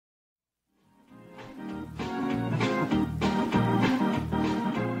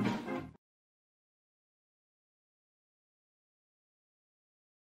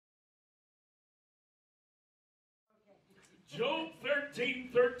Job 13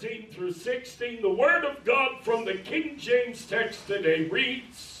 through 16, the Word of God from the King James text today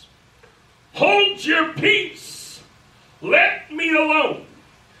reads, "Hold your peace, let me alone,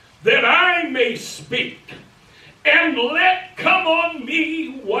 that I may speak, and let come on me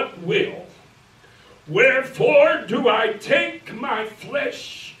what will. Wherefore do I take my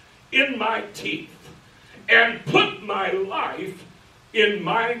flesh in my teeth, and put my life in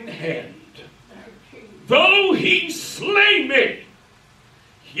mine hand. Though he slay me,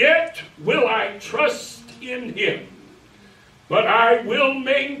 yet will I trust in him. But I will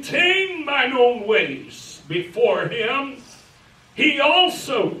maintain mine own ways before him. He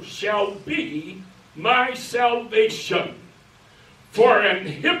also shall be my salvation. For an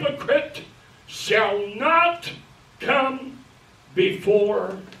hypocrite shall not come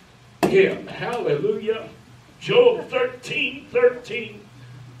before him." Hallelujah. Job 13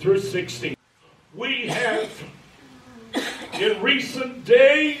 through 16. We have, in recent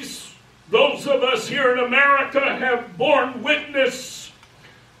days, those of us here in America have borne witness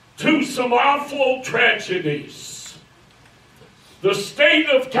to some awful tragedies. The state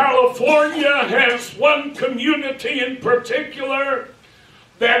of California has one community in particular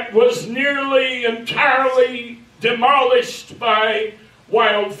that was nearly entirely demolished by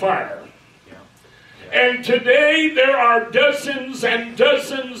wildfire. And today there are dozens and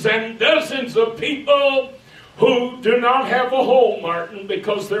dozens and dozens of people who do not have a home, Martin,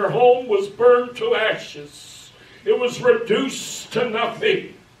 because their home was burned to ashes. It was reduced to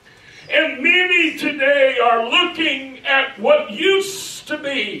nothing. And many today are looking at what used to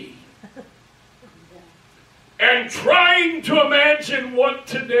be and trying to imagine what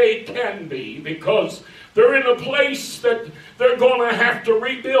today can be, because they're in a place that they're going to have to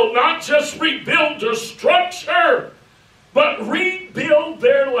rebuild. Not just rebuild their structure, but rebuild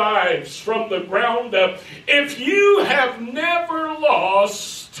their lives from the ground up. If you have never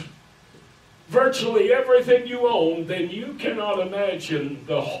lost virtually everything you own, then you cannot imagine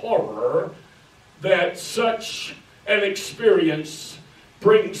the horror that such an experience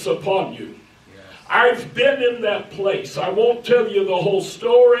brings upon you. I've been in that place. I won't tell you the whole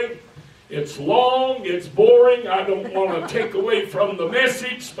story. It's long, it's boring. I don't want to take away from the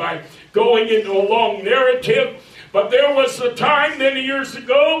message by going into a long narrative. But there was a time many years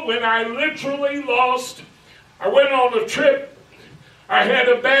ago when I literally lost. I went on a trip. I had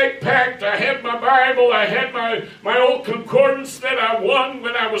a bag packed. I had my Bible. I had my old concordance that I won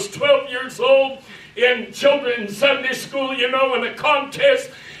when I was 12 years old in children's Sunday school, in a contest,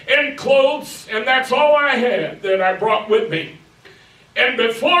 and clothes. And that's all I had that I brought with me. And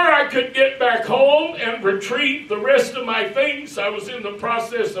before I could get back home and retrieve the rest of my things, I was in the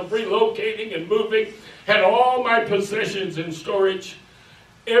process of relocating and moving, had all my possessions in storage.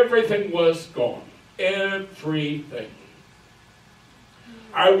 Everything was gone. Everything.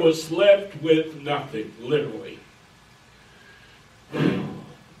 I was left with nothing, literally.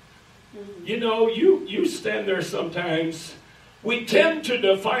 You stand there sometimes. We tend to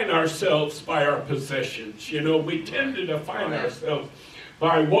define ourselves by our possessions. We tend to define ourselves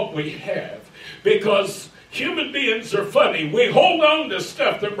by what we have. Because human beings are funny. We hold on to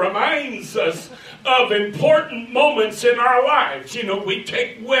stuff that reminds us of important moments in our lives. We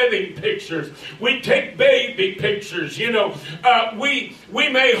take wedding pictures. We take baby pictures. We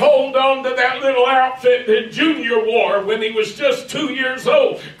may hold on to that little outfit that Junior wore when he was just 2 years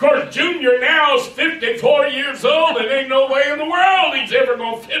old. Of course, Junior now is 54 years old, and ain't no way in the world he's ever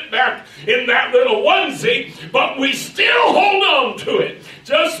going to fit back in that little onesie. But we still hold on to it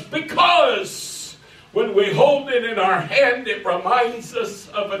just because when we hold it in our hand, it reminds us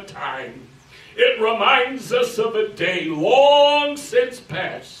of a time. It reminds us of a day long since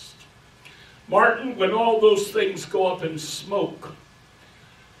past. Martin, when all those things go up in smoke,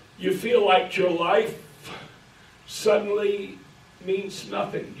 you feel like your life suddenly means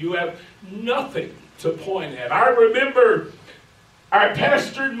nothing. You have nothing to point at. I remember I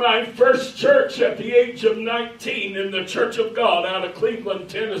pastored my first church at the age of 19 in the Church of God out of Cleveland,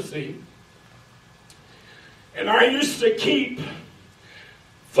 Tennessee. And I used to keep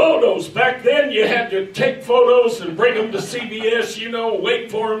photos. Back then, you had to take photos and bring them to CBS,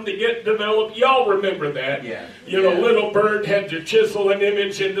 wait for them to get developed. Y'all remember that? Yeah. Little Bird had to chisel an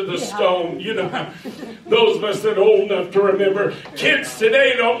image into the stone. Those of us that are old enough to remember. Kids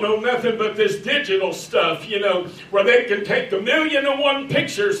today don't know nothing but this digital stuff, where they can take 1,000,001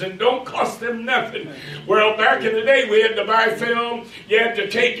 pictures and don't cost them nothing. Well, back in the day, we had to buy film. You had to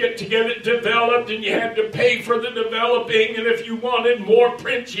take it to get it developed, and you had to pay for the developing. And if you wanted more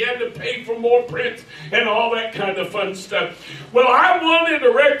prints, you had to pay for more prints and all that kind of fun stuff. Well, I wanted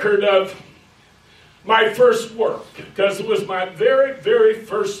a record of my first work, because it was my very, very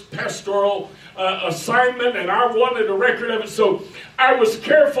first pastoral assignment, and I wanted a record of it, so I was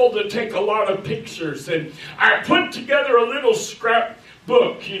careful to take a lot of pictures, and I put together a little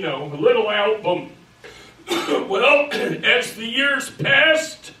scrapbook, you know, a little album. Well, as the years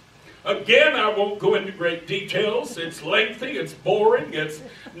passed, again, I won't go into great details. It's lengthy, it's boring, it's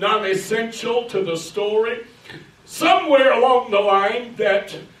non-essential to the story. Somewhere along the line,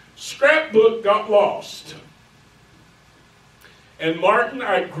 that scrapbook got lost. And Martin,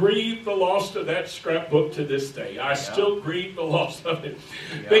 I grieve the loss of that scrapbook to this day. I still grieve the loss of it.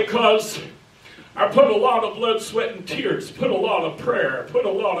 Because I put a lot of blood, sweat, and tears, put a lot of prayer, put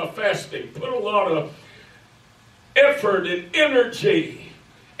a lot of fasting, put a lot of effort and energy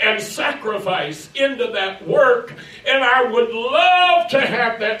and sacrifice into that work. And I would love to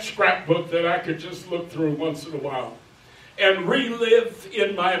have that scrapbook that I could just look through once in a while and relive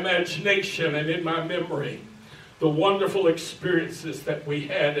in my imagination and in my memory the wonderful experiences that we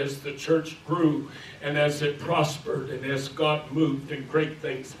had as the church grew and as it prospered and as God moved and great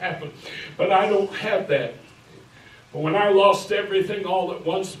things happened. But I don't have that. But when I lost everything all at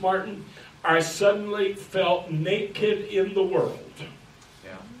once, Martin, I suddenly felt naked in the world.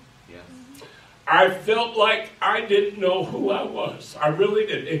 I felt like I didn't know who I was. I really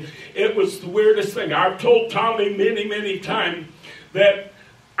did. It was the weirdest thing. I've told Tommy many, many times that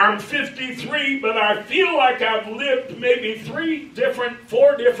I'm 53, but I feel like I've lived maybe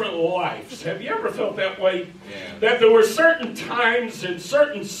 4 different lives. Have you ever felt that way? Yeah. That there were certain times and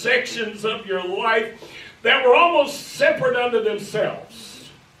certain sections of your life that were almost separate unto themselves.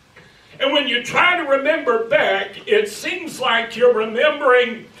 And when you try to remember back, it seems like you're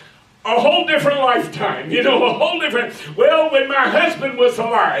remembering a whole different lifetime, you know, a whole different, well, when my husband was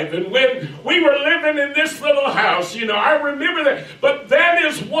alive and when we were living in this little house, you know, I remember that. But that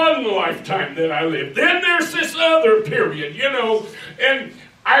is one lifetime that I lived. Then there's this other period, you know, and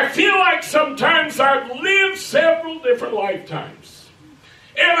I feel like sometimes I've lived several different lifetimes.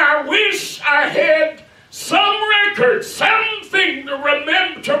 And I wish I had some record, something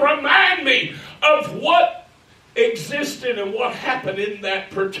to remind me of what existed and what happened in that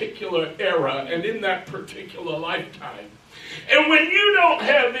particular era and in that particular lifetime. And when you don't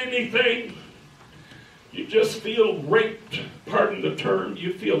have anything, you just feel raped, pardon the term,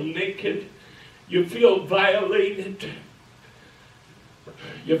 you feel naked, you feel violated,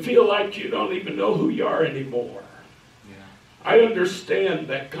 you feel like you don't even know who you are anymore. I understand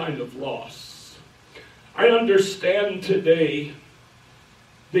that kind of loss. I understand today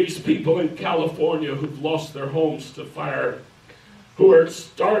these people in California who've lost their homes to fire, who are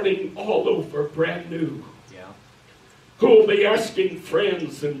starting all over brand new, who will be asking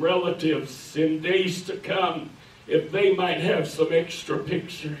friends and relatives in days to come if they might have some extra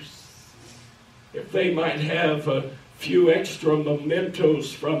pictures, if they might have a few extra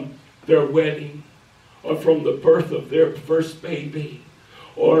mementos from their wedding or from the birth of their first baby,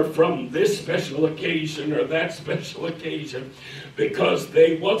 or from this special occasion or that special occasion, because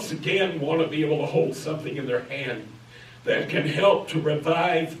they once again want to be able to hold something in their hand that can help to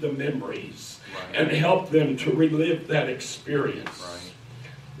revive the memories and help them to relive that experience.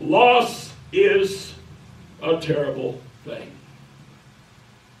 Loss is a terrible thing.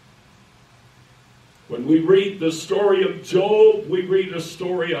 When we read the story of Job, we read a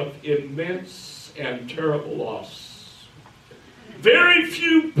story of immense and terrible loss. Very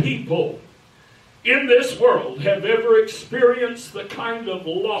few people in this world have ever experienced the kind of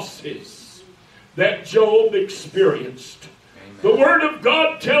losses that Job experienced. Amen. The Word of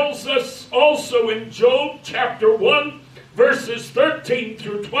God tells us also in Job chapter 1, verses 13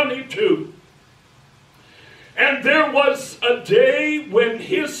 through 22. And there was a day when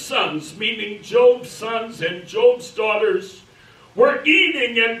his sons, meaning Job's sons and Job's daughters, were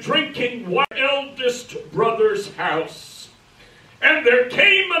eating and drinking one eldest brother's house. And there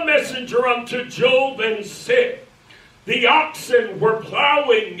came a messenger unto Job and said, the oxen were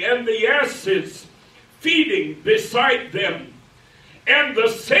plowing and the asses feeding beside them. And the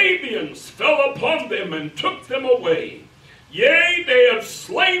Sabians fell upon them and took them away. Yea, they have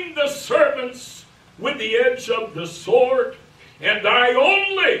slain the servants with the edge of the sword. And I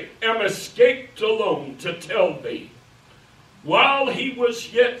only am escaped alone to tell thee. While he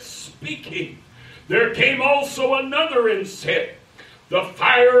was yet speaking, there came also another and said, the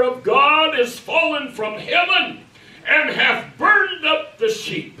fire of God is fallen from heaven, and hath burned up the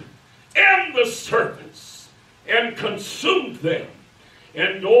sheep and the servants, and consumed them.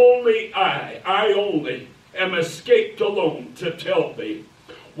 And only I only am escaped alone to tell thee.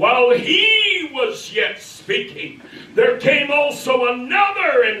 While he was yet speaking, there came also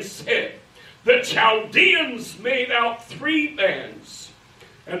another and said, the Chaldeans made out 3 bands,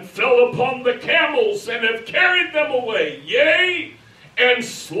 and fell upon the camels, and have carried them away, yea, and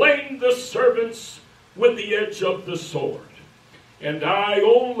slain the servants with the edge of the sword. And I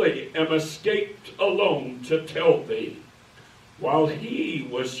only am escaped alone to tell thee, while he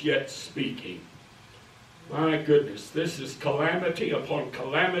was yet speaking. My goodness, this is calamity upon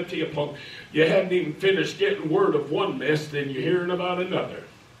calamity upon... You hadn't even finished getting word of one mess, then you're hearing about another.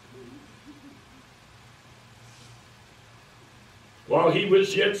 While he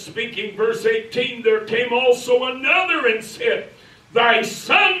was yet speaking, verse 18, there came also another and said, Thy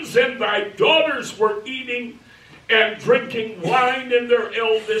sons and thy daughters were eating and drinking wine in their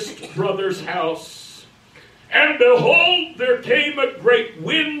eldest brother's house. And behold, there came a great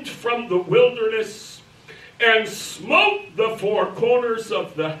wind from the wilderness, and smote the 4 corners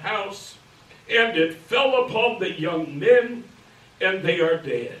of the house, and it fell upon the young men, and they are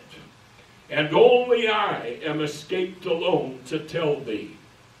dead. And only I am escaped alone to tell thee.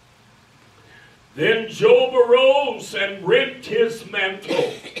 Then Job arose and rent his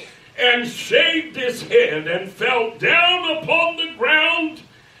mantle, and shaved his head, and fell down upon the ground,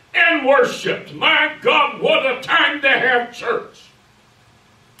 and worshipped. My God, what a time to have church.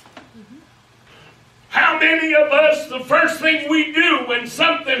 How many of us, the first thing we do when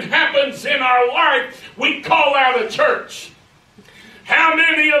something happens in our life, we call out of church? How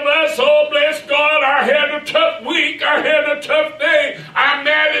many of us, oh bless God, I had a tough week, I had a tough day, I'm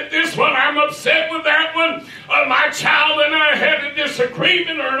mad at this one, I'm upset with that one, my child and I had a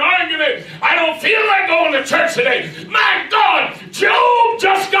disagreement or an argument, I don't feel like going to church today. My God, Job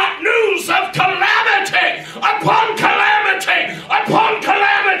just got news of calamity upon calamity upon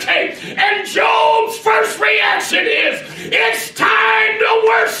calamity, and Job's first reaction is, it's time to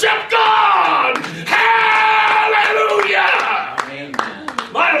worship God. Hallelujah.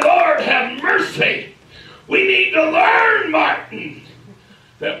 My Lord, have mercy. We need to learn, Martin,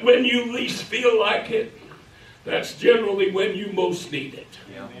 that when you least feel like it, that's generally when you most need it.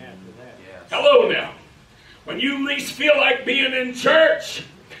 Yeah. Hello now. When you least feel like being in church,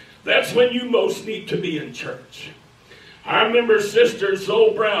 that's when you most need to be in church. I remember Sister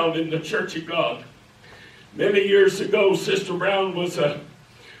Zoe Brown in the Church of God. Many years ago, Sister Brown was a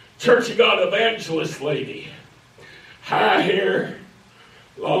Church of God evangelist lady. High hair,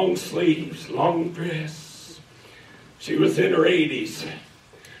 long sleeves, long dress. She was in her 80s.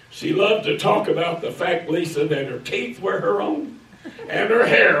 She loved to talk about the fact, Lisa, that her teeth were her own and her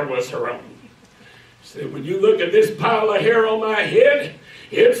hair was her own. She said, when you look at this pile of hair on my head,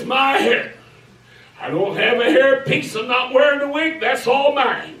 it's my hair. I don't have a hair piece. I'm not wearing a wig. That's all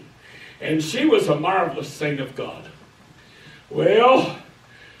mine. And she was a marvelous saint of God. Well,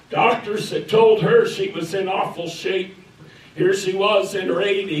 doctors had told her she was in awful shape. Here she was in her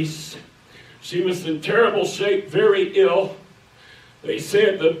 80s. She was in terrible shape, very ill. They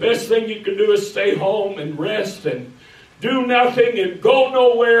said the best thing you can do is stay home and rest and do nothing and go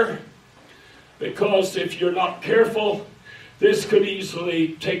nowhere, because if you're not careful, this could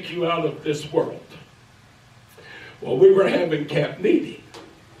easily take you out of this world. Well, we were having camp meeting.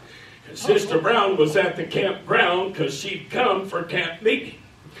 And Sister Brown was at the campground because she'd come for camp meeting.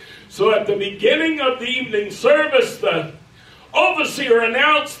 So at the beginning of the evening service, the overseer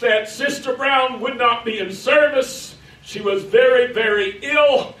announced that Sister Brown would not be in service. She was very, very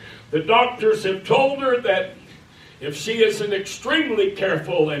ill. The doctors have told her that if she isn't extremely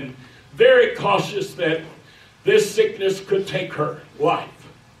careful and very cautious, that this sickness could take her life.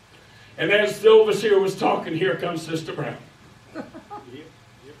 And as the overseer was talking, here comes Sister Brown.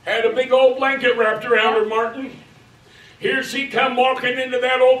 Had a big old blanket wrapped around her, Martin. Here she come walking into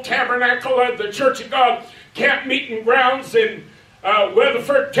that old tabernacle at the Church of God camp meeting grounds in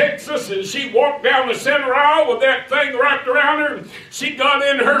Weatherford, Texas, and she walked down the center aisle with that thing wrapped around her, and she got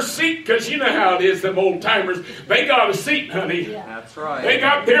in her seat, because you know how it is, them old timers, they got a seat, honey. Yeah. That's right. They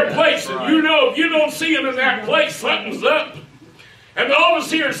got their place, and you know, if you don't see them in that place, something's up. And the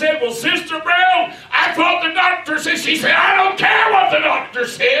overseer said, well, Sister Brown, I thought the doctor said. She said, I don't care what the doctor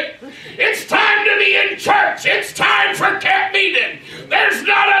said. It's time to be in church. It's time for camp meeting. There's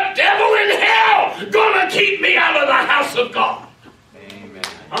not a devil in hell going to keep me out of the house of God. Amen.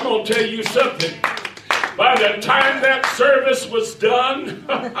 I'm going to tell you something. By the time that service was done,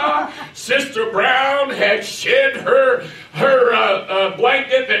 Sister Brown had shed her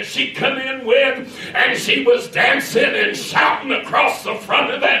blanket that she come in with, and she was dancing and shouting across the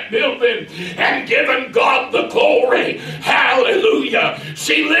front of that building and giving God the glory. Hallelujah.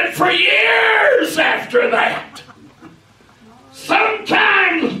 She lived for years after that.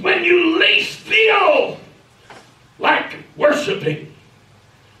 Sometimes when you least feel like worshiping,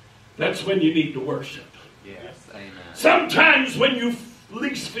 that's when you need to worship. Yes, amen. Sometimes when you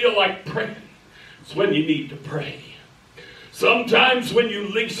least feel like praying, it's when you need to pray. Sometimes when you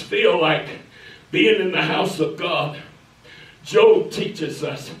least feel like being in the house of God, Job teaches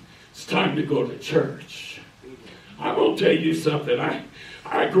us it's time to go to church. I'm going to tell you something.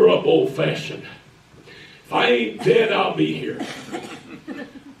 I grew up old-fashioned. If I ain't dead, I'll be here.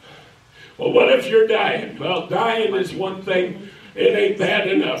 Well, what if you're dying? Well, dying is one thing. It ain't bad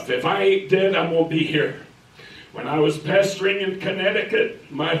enough. If I ain't dead, I'm going to be here. When I was pastoring in Connecticut,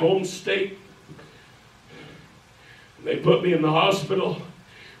 my home state, they put me in the hospital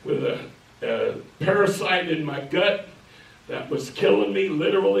with a parasite in my gut that was killing me,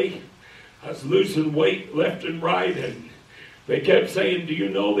 literally. I was losing weight left and right, and they kept saying, do you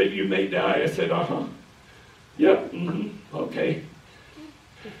know that you may die? I said, uh-huh. Yep, okay.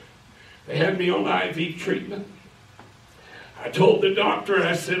 They had me on IV treatment. I told the doctor,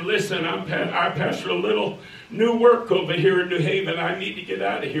 I said, listen, I pastor a little new work over here in New Haven. I need to get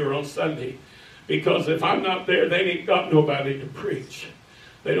out of here on Sunday. Because if I'm not there, they ain't got nobody to preach.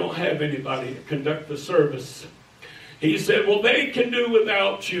 They don't have anybody to conduct the service. He said, well, they can do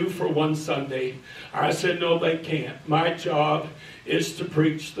without you for one Sunday. I said, no, they can't. My job is to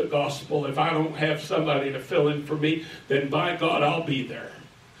preach the gospel. If I don't have somebody to fill in for me, then by God, I'll be there.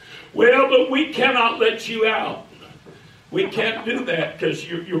 Well, but we cannot let you out. We can't do that because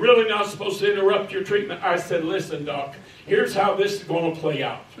you're really not supposed to interrupt your treatment. I said, listen, Doc, here's how this is going to play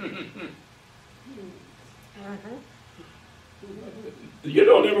out. You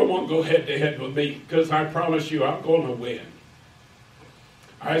don't ever want to go head-to-head with me because I promise you I'm going to win.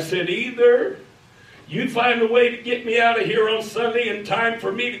 I said, either you find a way to get me out of here on Sunday in time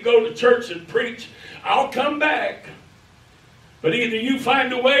for me to go to church and preach, I'll come back. But either you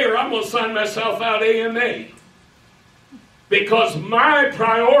find a way or I'm going to sign myself out AMA. Because my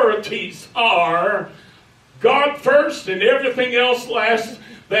priorities are God first and everything else last.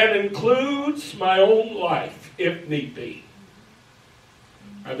 That includes my own life, if need be.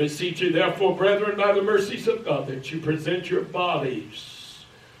 I beseech you, therefore, brethren, by the mercies of God, that you present your bodies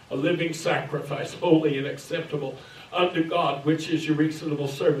a living sacrifice, holy and acceptable unto God, which is your reasonable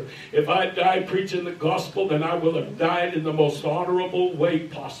service. If I die preaching the gospel, then I will have died in the most honorable way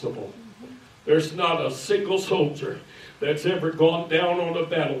possible. There's not a single soldier that's ever gone down on a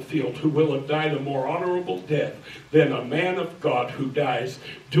battlefield who will have died a more honorable death than a man of God who dies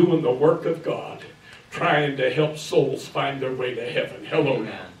doing the work of God, trying to help souls find their way to heaven. Hello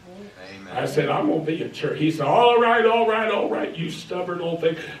now. Amen. I said, I'm going to be in church. He said, all right, you stubborn old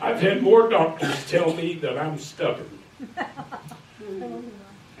thing. I've had more doctors tell me that I'm stubborn.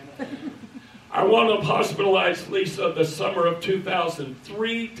 I wound up hospitalized, Lisa, the summer of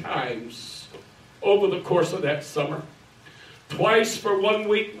 2003 times over the course of that summer. Twice for 1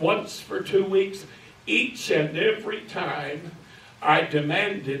 week, once for 2 weeks. Each and every time I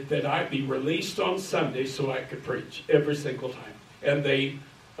demanded that I be released on Sunday so I could preach every single time. And they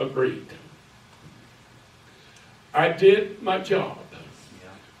agreed. I did my job.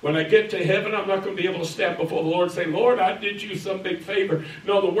 When I get to heaven, I'm not going to be able to stand before the Lord and say, Lord, I did you some big favor.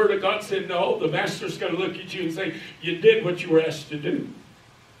 No, the Word of God said no. The Master's going to look at you and say, you did what you were asked to do.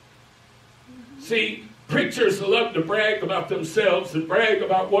 See, preachers love to brag about themselves and brag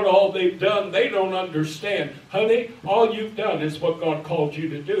about what all they've done. They don't understand. Honey, all you've done is what God called you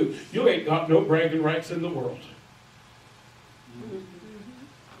to do. You ain't got no bragging rights in the world.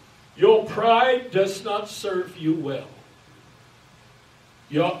 Your pride does not serve you well.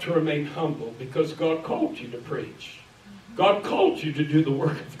 You ought to remain humble because God called you to preach. God called you to do the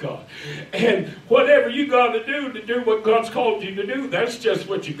work of God. And whatever you got to do what God's called you to do, that's just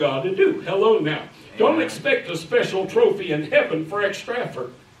what you got to do. Hello now. Don't expect a special trophy in heaven for extra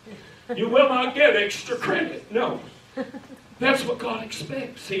effort. You will not get extra credit. No. That's what God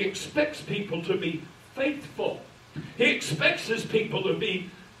expects. He expects people to be faithful. He expects his people to be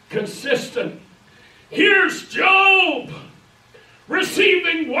consistent. Here's Job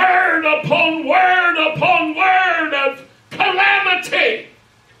receiving word upon word upon word of calamity.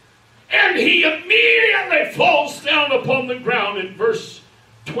 And he immediately falls down upon the ground in verse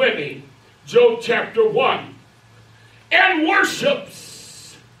 20, Job chapter 1, and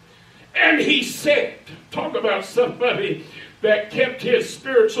worships. And he said, talk about somebody that kept his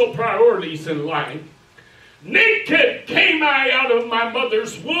spiritual priorities in line. Naked came I out of my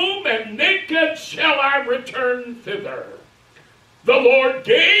mother's womb, and naked shall I return thither. The Lord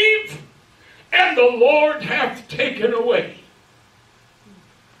gave, and the Lord hath taken away.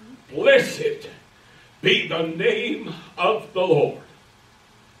 Blessed be the name of the Lord.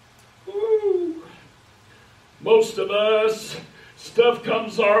 Ooh. Most of us Stuff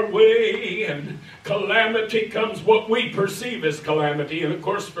comes our way, and calamity comes, what we perceive as calamity. And of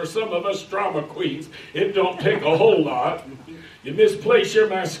course, for some of us drama queens, it don't take a whole lot. You misplace your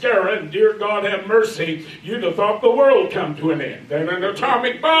mascara, and dear God have mercy, you'd have thought the world come to an end. And an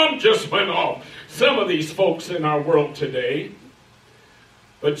atomic bomb just went off. Some of these folks in our world today.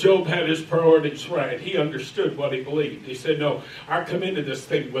 But Job had his priorities right. He understood what he believed. He said, no, I come into this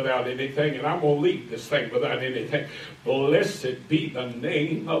thing without anything, and I'm going to leave this thing without anything. Blessed be the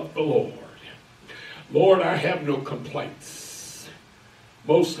name of the Lord. Lord, I have no complaints.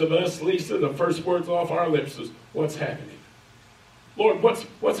 Most of us, Lisa, the first words off our lips is, what's happening? Lord,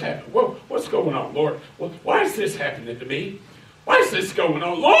 what's happening? What's going on, Lord? Why is this happening to me? Why is this going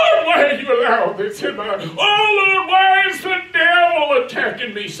on? Lord, why have you allowed this in my life? Oh, Lord, why is the devil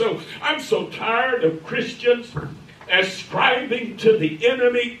attacking me? So I'm so tired of Christians ascribing to the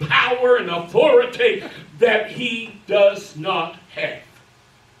enemy power and authority that he does not have.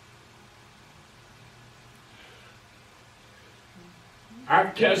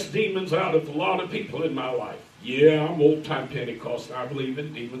 I've cast demons out of a lot of people in my life. Yeah, I'm old-time Pentecostal. I believe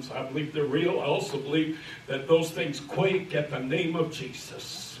in demons. I believe they're real. I also believe that those things quake at the name of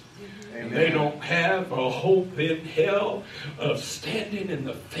Jesus. And they don't have a hope in hell of standing in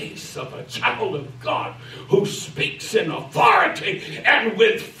the face of a child of God who speaks in authority and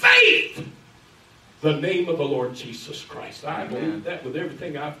with faith the name of the Lord Jesus Christ. I believe that with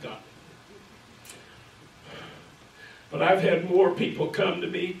everything I've got. But I've had more people come to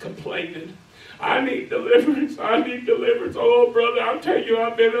me complaining, I need deliverance. I need deliverance. Oh, brother, I'll tell you,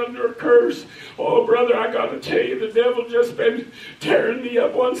 I've been under a curse. Oh, brother, I got to tell you, the devil just been tearing me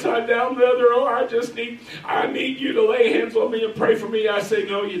up one side, down the other. Oh, I need you to lay hands on me and pray for me. I say,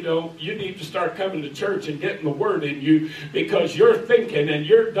 no, you don't. You need to start coming to church and getting the word in you, because your thinking and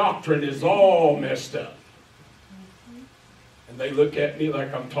your doctrine is all messed up. And they look at me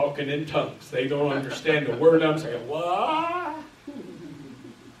like I'm talking in tongues. They don't understand the word I'm saying. What?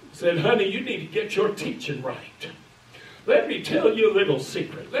 Said, honey, you need to get your teaching right. Let me tell you a little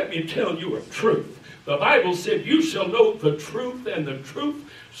secret. Let me tell you a truth. The Bible said, you shall know the truth, and the truth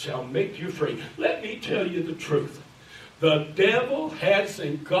shall make you free. Let me tell you the truth. The devil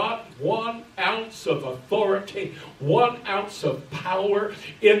hasn't got 1 ounce of authority, 1 ounce of power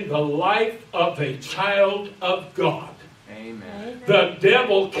in the life of a child of God. Amen. The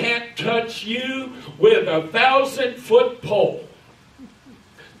devil can't touch you with a 1,000-foot pole.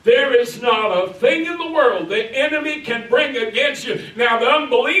 There is not a thing in the world the enemy can bring against you. Now, the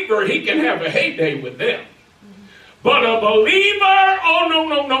unbeliever, he can have a heyday with them. But a believer, oh, no.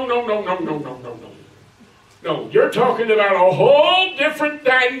 No, you're talking about a whole different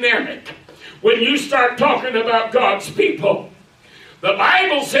dynamic when you start talking about God's people. The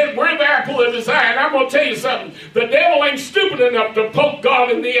Bible said we're the apple of his eye, and I'm going to tell you something. The devil ain't stupid enough to poke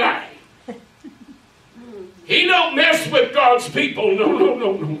God in the eye. He don't mess with God's people.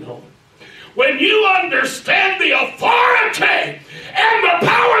 No. When you understand the authority and the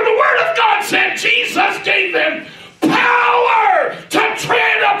power, the Word of God said Jesus gave them power to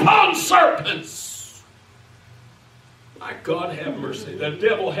tread upon serpents. My God, have mercy. The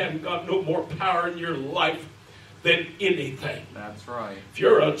devil hasn't got no more power in your life than anything. That's right. If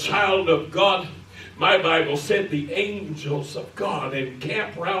you're a child of God, my Bible said the angels of God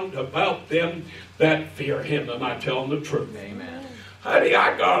encamp round about them that fear him. Am I telling the truth? Amen. Honey,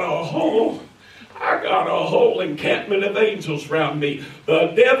 I got a whole encampment of angels round me.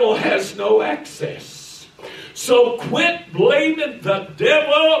 The devil has no access. So quit blaming the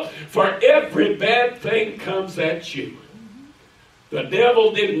devil for every bad thing comes at you. The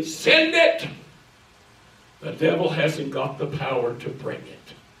devil didn't send it. The devil hasn't got the power to bring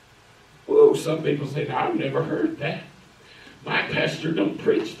it. Ooh, some people say, I've never heard that. My pastor don't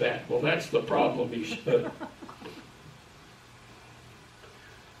preach that. Well, that's the problem.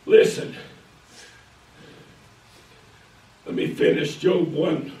 Listen. Let me finish Job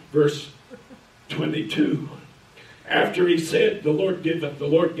 1, verse 22. After he said, the Lord giveth, the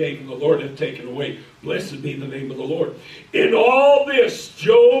Lord gave, and the Lord hath taken away. Blessed be the name of the Lord. In all this,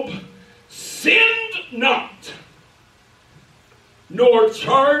 Job sinned not, nor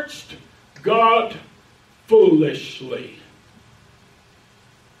charged God foolishly.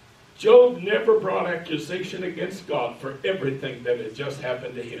 Job never brought accusation against God for everything that had just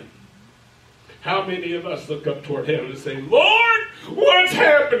happened to him. How many of us look up toward heaven and say, Lord, what's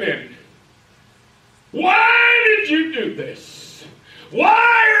happening? Why did you do this?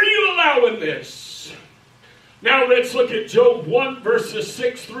 Why are you allowing this? Now let's look at Job 1, verses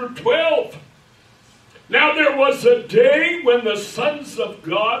 6 through 12. Now there was a day when the sons of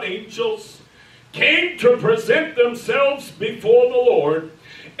God, angels, came to present themselves before the Lord,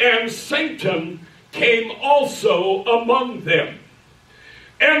 and Satan came also among them.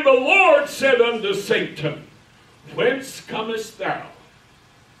 And the Lord said unto Satan, Whence comest thou?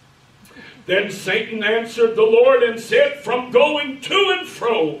 Then Satan answered the Lord and said, From going to and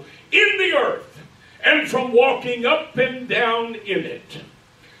fro in the earth, and from walking up and down in it.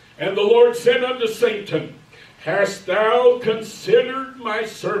 And the Lord said unto Satan, Hast thou considered my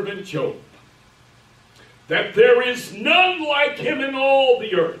servant Job, that there is none like him in all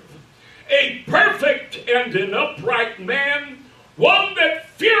the earth, a perfect and an upright man, one that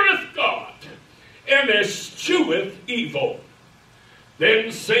feareth God, and escheweth evil?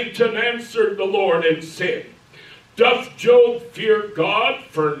 Then Satan answered the Lord and said, Doth Job fear God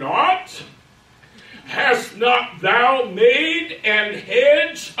for naught? Hast not thou made an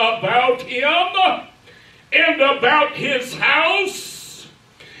hedge about him, and about his house,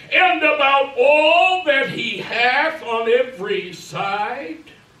 and about all that he hath on every side?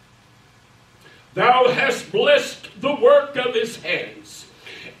 Thou hast blessed the work of his hands,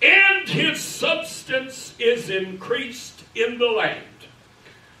 and his substance is increased in the land.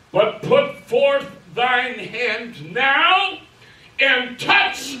 But put forth thine hand now, and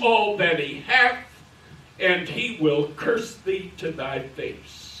touch all that he hath, and he will curse thee to thy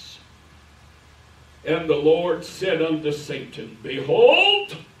face. And the Lord said unto Satan,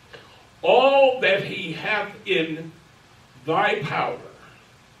 Behold, all that he hath in thy power,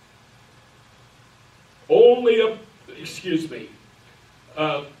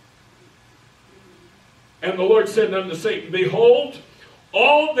 and the Lord said unto Satan, Behold,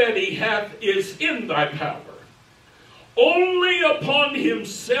 all that he hath is in thy power. Only upon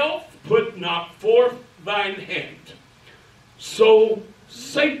himself put not forth thine hand. So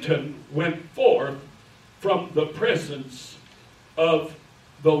Satan went forth from the presence of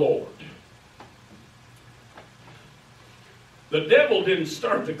the Lord. The devil didn't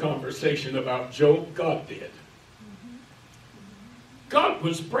start the conversation about Job. God did. God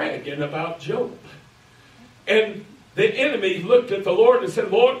was bragging about Job. And the enemy looked at the Lord and said,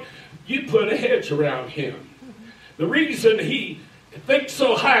 Lord, you put a hedge around him. The reason he thinks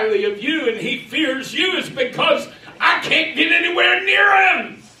so highly of you and he fears you is because I can't get anywhere near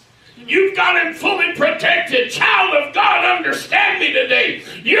him. You've got him fully protected. Child of God, understand me today.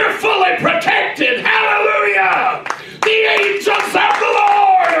 You're fully protected. Hallelujah. The angels of the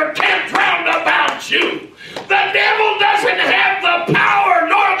Lord are camped round about you. The devil doesn't have the power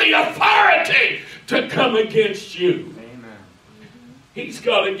nor the authority to come against you. Amen. He's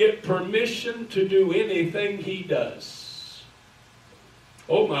got to get permission to do anything he does.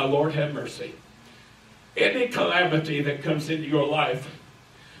 Oh, my Lord, have mercy. Any calamity that comes into your life,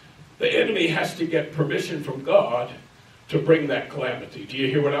 the enemy has to get permission from God to bring that calamity. Do you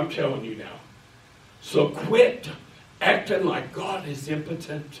hear what I'm telling you now? So quit acting like God is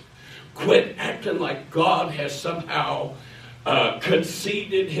impotent. Quit acting like God has somehow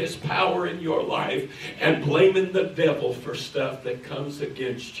conceded his power in your life and blaming the devil for stuff that comes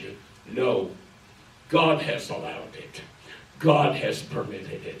against you. No, God has allowed it. God has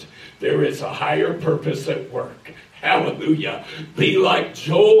permitted it. There is a higher purpose at work. Hallelujah. Be like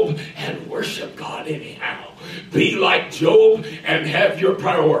Job and worship God anyhow. Be like Job and have your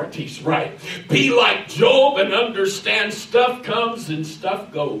priorities right. Be like Job and understand stuff comes and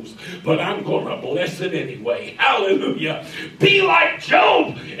stuff goes, but I'm going to bless it anyway. Hallelujah. Be like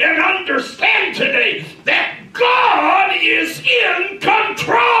Job and understand today that God is in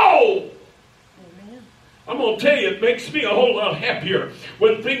control. I'm going to tell you, it makes me a whole lot happier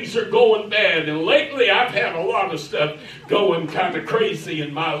when things are going bad. And lately I've had a lot of stuff going kind of crazy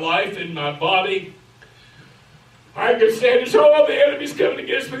in my life, in my body. I can say, oh, the enemy's coming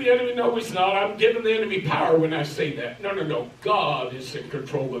against me. The enemy, no, he's not. I'm giving the enemy power when I say that. No. God is in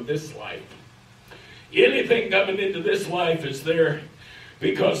control of this life. Anything coming into this life is there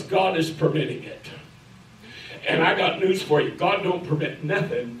because God is permitting it. And I got news for you. God don't permit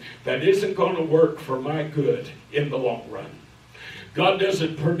nothing that isn't going to work for my good in the long run. God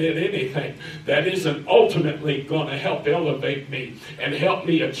doesn't permit anything that isn't ultimately going to help elevate me and help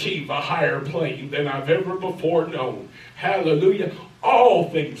me achieve a higher plane than I've ever before known. Hallelujah. All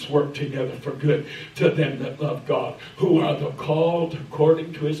things work together for good to them that love God, who are the called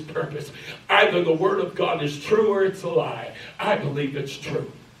according to his purpose. Either the word of God is true or it's a lie. I believe it's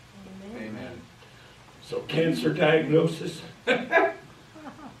true. So cancer diagnosis,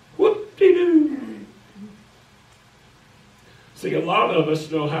 whoop-de-doo. See, a lot of us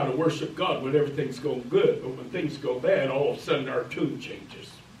know how to worship God when everything's going good, but when things go bad, all of a sudden our tune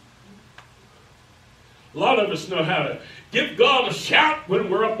changes. A lot of us know how to give God a shout when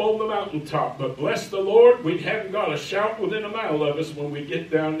we're up on the mountaintop, but bless the Lord, we haven't got a shout within a mile of us when we get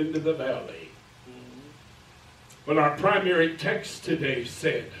down into the valley. But our primary text today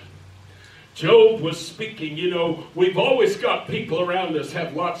said, Job was speaking. You know, we've always got people around us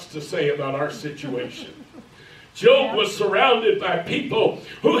have lots to say about our situation. Job was surrounded by people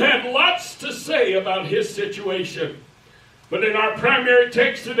who had lots to say about his situation. But in our primary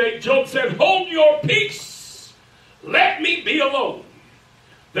text today, Job said, hold your peace, let me be alone,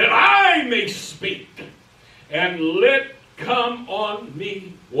 that I may speak, and let come on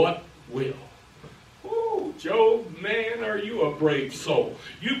me what will. Oh, Job, man, are you a brave soul.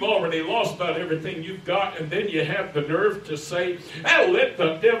 You've already lost about everything you've got, and then you have the nerve to say, I'll let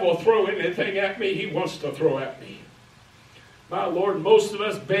the devil throw anything at me he wants to throw at me. My Lord, most of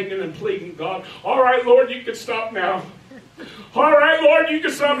us begging and pleading God, all right, Lord, you can stop now. All right, Lord, you can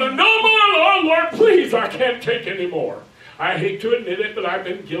stop now. No more, Lord, please, I can't take any more. I hate to admit it, but I've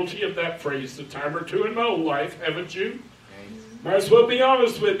been guilty of that phrase a time or two in my own life, haven't you? Might as well be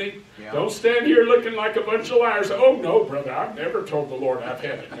honest with me. Yeah. Don't stand here looking like a bunch of liars. Oh, no, brother, I've never told the Lord I've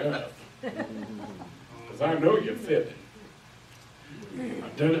had enough. Because I know you're fibbing.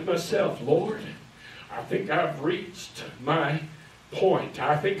 I've done it myself, Lord. I think I've reached my point.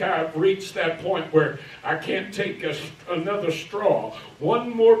 I think I've reached that point where I can't take another straw. One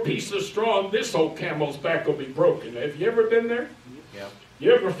more piece of straw and this old camel's back will be broken. Have you ever been there? Yeah.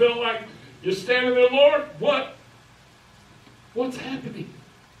 You ever felt like you're standing there, Lord, what's happening?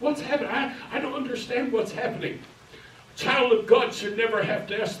 What's happening? I don't understand what's happening. A child of God should never have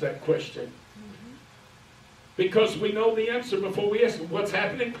to ask that question. Because we know the answer before we ask what's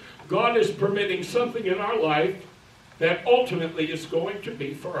happening. God is permitting something in our life that ultimately is going to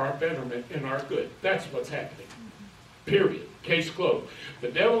be for our betterment and our good. That's what's happening. Period. Case closed. The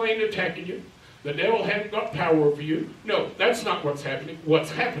devil ain't attacking you. The devil hasn't got power over you. No, that's not what's happening. What's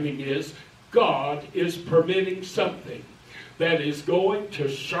happening is God is permitting something that is going to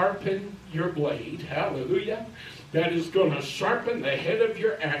sharpen your blade. Hallelujah. That is going to sharpen the head of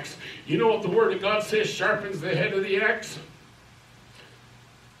your axe. You know what the Word of God says sharpens the head of the axe?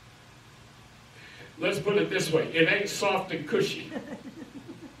 Let's put it this way. It ain't soft and cushy.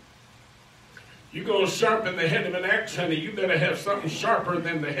 You're going to sharpen the head of an axe, honey. You better have something sharper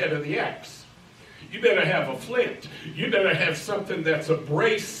than the head of the axe. You better have a flint. You better have something that's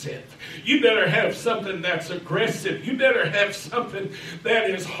abrasive. You better have something that's aggressive. You better have something that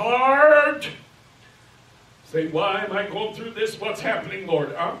is hard. Say, why am I going through this? What's happening,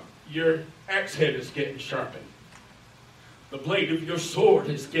 Lord? Your axe head is getting sharpened. The blade of your sword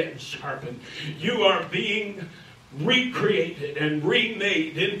is getting sharpened. You are being recreated and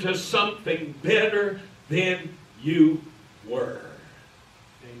remade into something better than you were.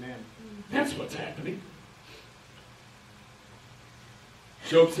 Amen. That's what's happening.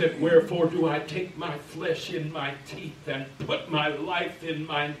 Job said, wherefore do I take my flesh in my teeth and put my life in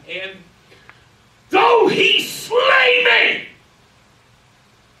mine hand? Though he slay me,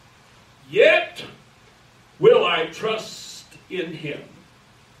 yet will I trust in him.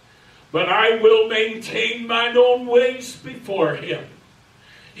 But I will maintain mine own ways before him.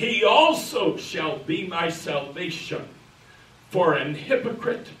 He also shall be my salvation, for an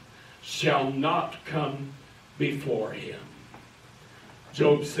hypocrite shall not come before him.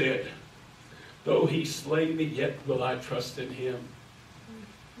 Job said, though he slay me, yet will I trust in him.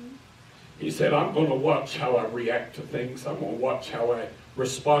 He said, I'm going to watch how I react to things. I'm going to watch how I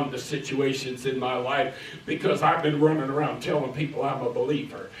respond to situations in my life, because I've been running around telling people I'm a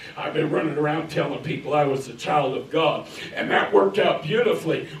believer. I've been running around telling people I was a child of God. And that worked out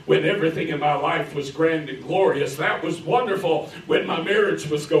beautifully when everything in my life was grand and glorious. That was wonderful when my marriage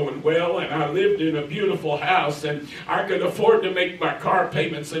was going well and I lived in a beautiful house and I could afford to make my car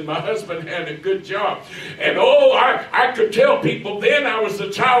payments and my husband had a good job. And I could tell people then I was a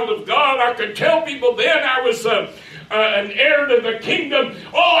child of God. I could tell people then I was an heir to the kingdom.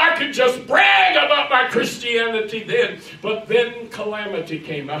 Oh, I could just brag about my Christianity then. But then calamity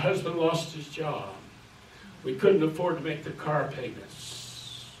came. My husband lost his job. We couldn't afford to make the car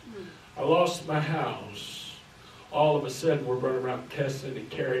payments. I lost my house. All of a sudden, we're running around cussing and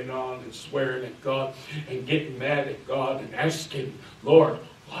carrying on and swearing at God and getting mad at God and asking, Lord,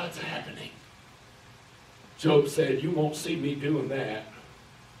 what's happening? Job said, you won't see me doing that.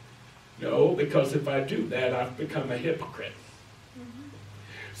 No, because if I do that, I've become a hypocrite. Mm-hmm.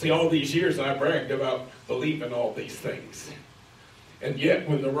 See, all these years I bragged about believing all these things. And yet,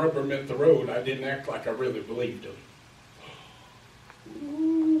 when the rubber met the road, I didn't act like I really believed them.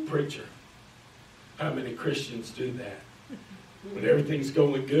 Ooh, preacher. How many Christians do that? When everything's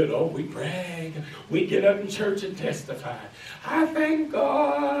going good, oh, we brag. We get up in church and testify. I thank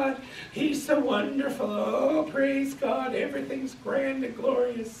God. He's so wonderful. Oh, praise God. Everything's grand and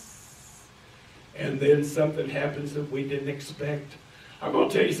glorious. And then something happens that we didn't expect. I'm going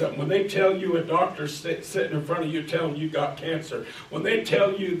to tell you something. When they tell you a doctor's sitting in front of you telling you got cancer, when they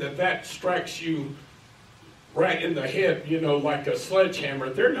tell you that strikes you right in the head, like a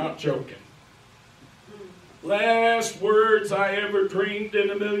sledgehammer, they're not joking. Last words I ever dreamed in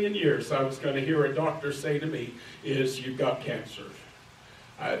a million years I was going to hear a doctor say to me is, you've got cancer.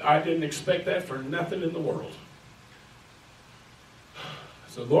 I didn't expect that for nothing in the world. I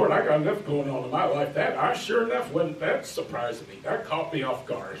said, Lord, I got enough going on in my life. That sure enough that surprised me. That caught me off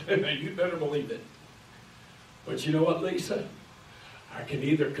guard. You better believe it. But you know what, Lisa? I can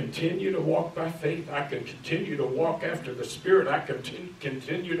either continue to walk by faith, I can continue to walk after the Spirit, I can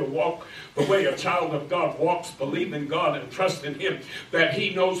continue to walk the way a child of God walks, believing God and trusting Him that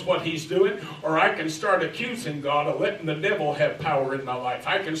He knows what He's doing, or I can start accusing God of letting the devil have power in my life.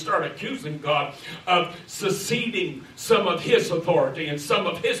 I can start accusing God of seceding some of His authority and some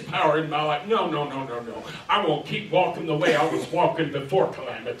of His power in my life. No. I won't keep walking the way I was walking before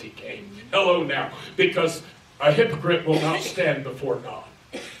calamity came. Hello now, because a hypocrite will not stand before God.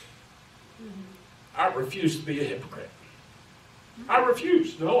 I refuse to be a hypocrite. I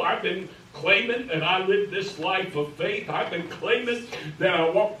refuse. No, I've been claiming that I live this life of faith. I've been claiming that I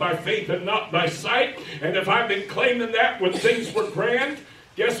walk by faith and not by sight. And if I've been claiming that when things were grand,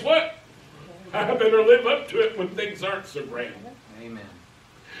 guess what? I better live up to it when things aren't so grand. Amen.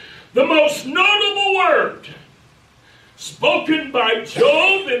 The most notable word spoken by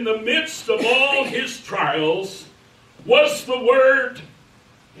Job in the midst of all his trials was the word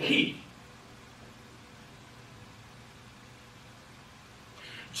he.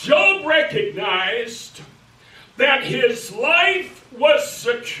 Job recognized that his life was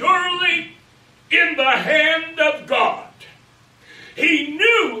securely in the hand of God. He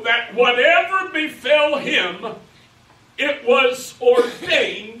knew that whatever befell him, it was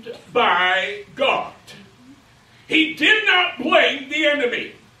ordained by God. He did not blame the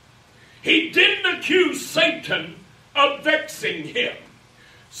enemy. He didn't accuse Satan of vexing him.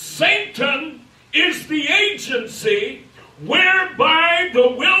 Satan is the agency whereby the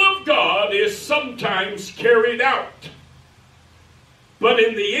will of God is sometimes carried out. But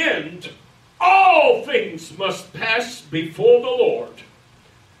in the end, all things must pass before the Lord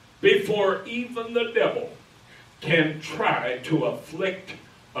before even the devil can try to afflict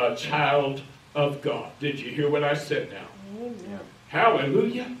a child of God. Did you hear what I said now? Amen.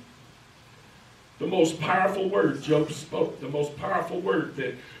 Hallelujah. The most powerful word Job spoke, the most powerful word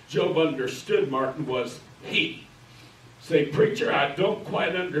that Job understood, Martin, was he. Say, preacher, I don't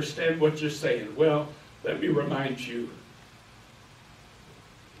quite understand what you're saying. Well, let me remind you.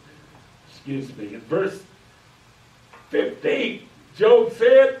 Excuse me. In verse 15, Job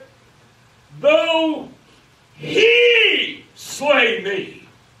said, though he slay me,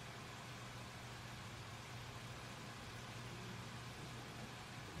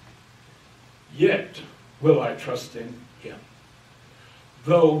 yet will I trust in him.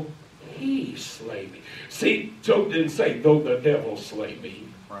 Though he slay me. See, Job didn't say, though the devil slay me.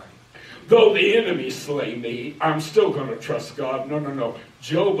 Right. Though the enemy slay me, I'm still going to trust God. No.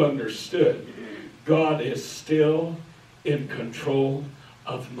 Job understood God is still in control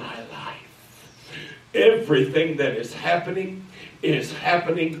of my life. Everything that is happening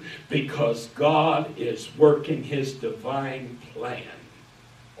because God is working His divine plan.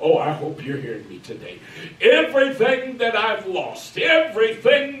 Oh, I hope you're hearing me today. Everything that I've lost,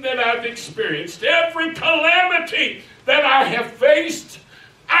 everything that I've experienced, every calamity that I have faced,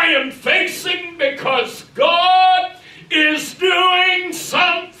 I am facing because God is doing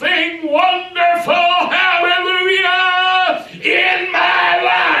something wonderful, hallelujah, in my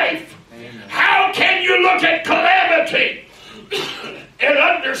life. Amen. How can you look at calamity and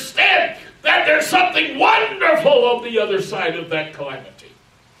understand that there's something wonderful on the other side of that calamity?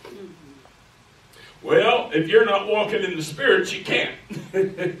 Well, if you're not walking in the Spirit, you can't.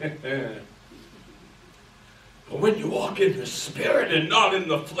 But when you walk in the Spirit and not in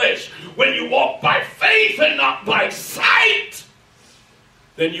the flesh, when you walk by faith and not by sight,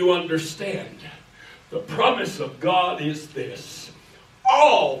 then you understand. The promise of God is this: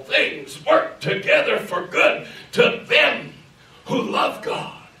 all things work together for good to them who love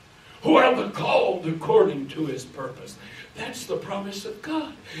God, who are the called according to His purpose. That's the promise of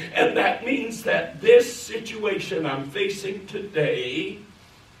God. And that means that this situation I'm facing today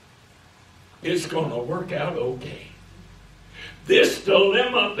is going to work out okay. This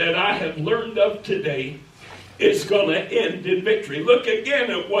dilemma that I have learned of today is going to end in victory. Look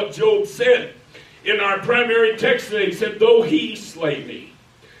again at what Job said in our primary text today. He said, though he slay me,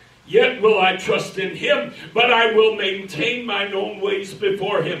 yet will I trust in him, but I will maintain mine own ways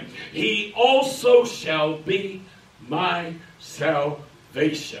before him. He also shall be my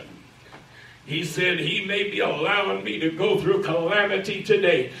salvation. He said he may be allowing me to go through calamity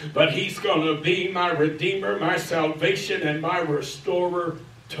today, but he's going to be my redeemer, my salvation, and my restorer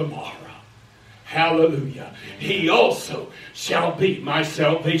tomorrow. Hallelujah. He also shall be my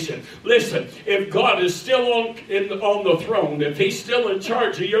salvation. Listen, if God is still on the throne, if he's still in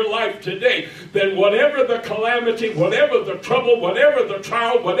charge of your life today, then whatever the calamity, whatever the trouble, whatever the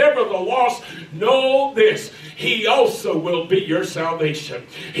trial, whatever the loss, know this: he also will be your salvation.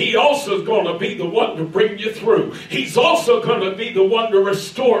 He also is going to be the one to bring you through. He's also going to be the one to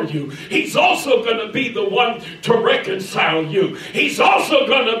restore you. He's also going to be the one to reconcile you. He's also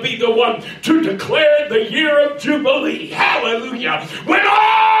going to be the one to declare the year of Jubilee. Hallelujah. When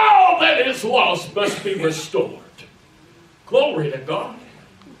all that is lost must be restored. Glory to God.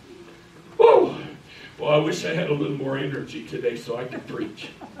 Woo. Well, I wish I had a little more energy today so I could preach.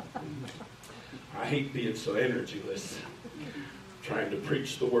 I hate being so energyless, trying to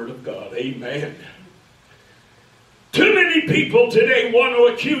preach the Word of God. Amen. Too many people today want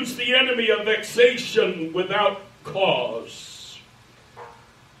to accuse the enemy of vexation without cause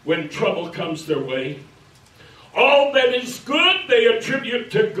when trouble comes their way. All that is good they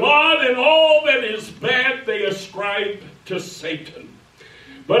attribute to God, and all that is bad they ascribe to Satan.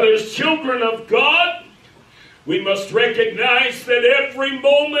 But as children of God, we must recognize that every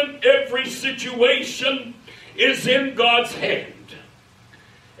moment, every situation is in God's hand.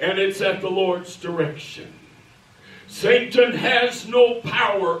 And it's at the Lord's direction. Satan has no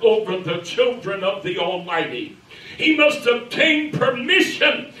power over the children of the Almighty. He must obtain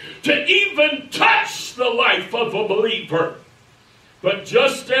permission to even touch the life of a believer. But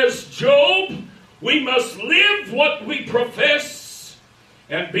just as Job, we must live what we profess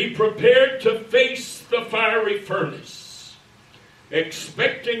and be prepared to face the fiery furnace,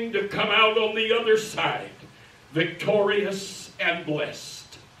 expecting to come out on the other side victorious and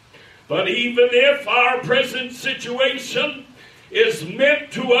blessed. But even if our present situation is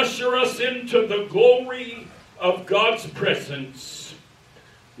meant to usher us into the glory of God's presence,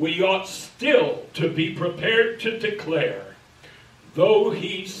 we ought still to be prepared to declare, though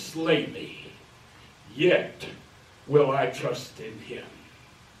he slay me, yet will I trust in him.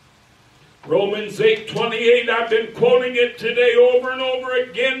 Romans 8:28, I've been quoting it today over and over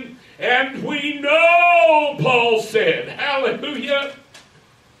again. And we know, Paul said, hallelujah.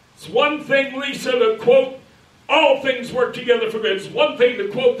 It's one thing, Lisa, to quote, all things work together for good. It's one thing to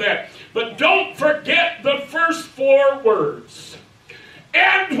quote that. But don't forget the first four words.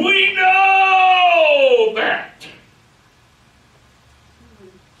 And we know that.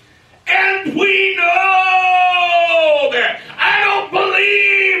 And we know that. I don't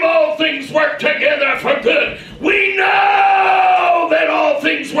believe all things work together for good. We know that all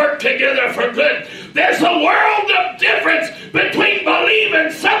things work together for good. There's a world of difference between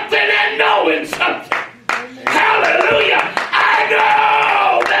believing something and knowing something. Hallelujah. I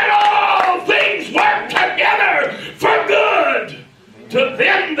know that all things work together for good to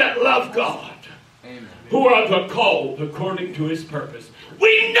them that love God, who are the called according to his purpose.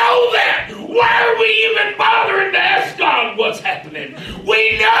 We know that. Why are we even bothering to ask God what's happening?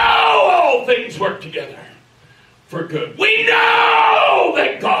 We know all things work together for good. We know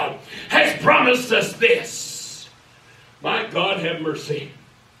that God has promised us this. My God, have mercy.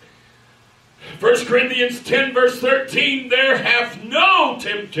 1 Corinthians 10 verse 13, there hath no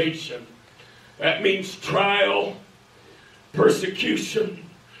temptation. That means trial, persecution,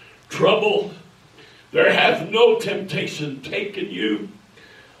 trouble. There hath no temptation taken you,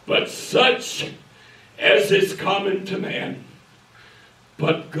 but such as is common to man.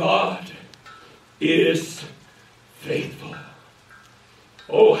 But God is faithful.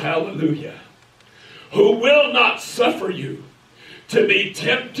 Oh, hallelujah. Who will not suffer you to be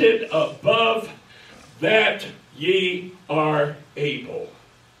tempted above that ye are able.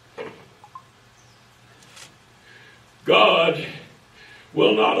 God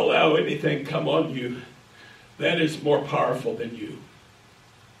will not allow anything come on you that is more powerful than you.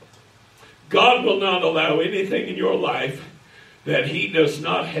 God will not allow anything in your life that he does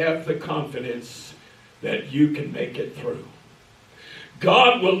not have the confidence that you can make it through.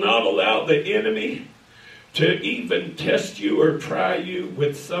 God will not allow the enemy to even test you or try you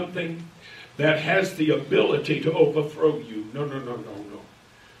with something that has the ability to overthrow you.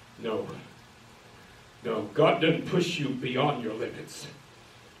 No. God doesn't push you beyond your limits.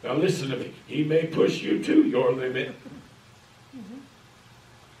 Now listen to me. He may push you to your limit.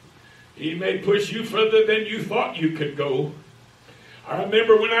 He may push you further than you thought you could go. I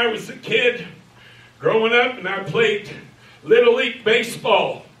remember when I was a kid growing up and I played Little League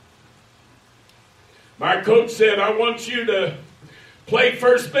baseball. My coach said, I want you to play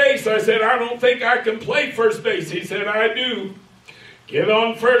first base. I said, I don't think I can play first base. He said, I do. Get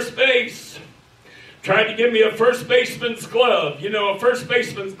on first base. Tried to give me a first baseman's glove. You know, a first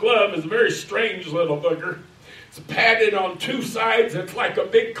baseman's glove is a very strange little booger. It's padded on two sides. It's like a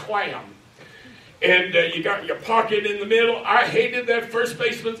big clam. And you got your pocket in the middle. I hated that first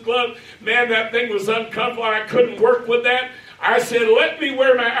baseman's glove. Man, that thing was uncomfortable. I couldn't work with that. I said, let me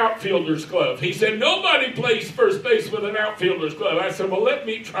wear my outfielder's glove. He said, nobody plays first base with an outfielder's glove. I said, well, let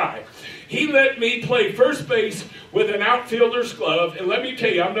me try. He let me play first base with an outfielder's glove. And let me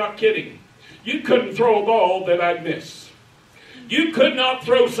tell you, I'm not kidding. You couldn't throw a ball that I'd miss. You could not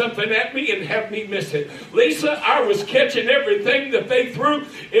throw something at me and have me miss it. Lisa, I was catching everything that they threw.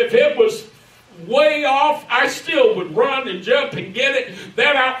 If it was way off, I still would run and jump and get it.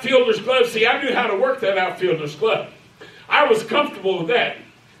 That outfielder's glove, see, I knew how to work that outfielder's glove. I was comfortable with that.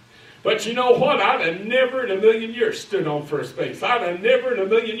 But you know what? I'd have never in a million years stood on first base. I'd have never in a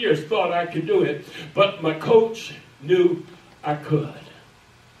million years thought I could do it. But my coach knew I could.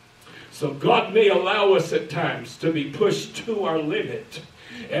 So God may allow us at times to be pushed to our limit.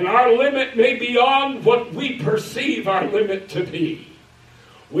 And our limit may be beyond what we perceive our limit to be.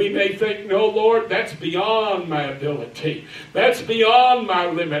 We may think, no, Lord, that's beyond my ability. That's beyond my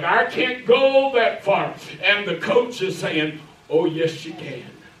limit. I can't go that far. And the coach is saying, oh, yes, you can.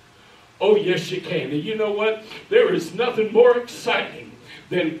 Oh, yes, you can. And you know what? There is nothing more exciting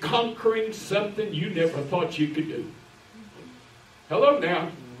than conquering something you never thought you could do. Hello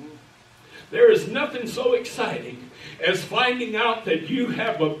now. There is nothing so exciting as finding out that you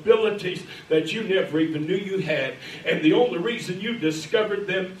have abilities that you never even knew you had. And the only reason you discovered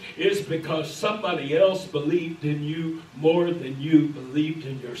them is because somebody else believed in you more than you believed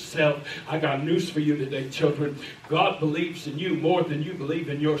in yourself. I got news for you today, children. God believes in you more than you believe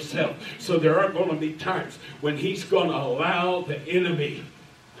in yourself. So there are going to be times when He's going to allow the enemy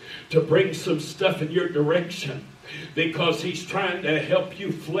to bring some stuff in your direction because he's trying to help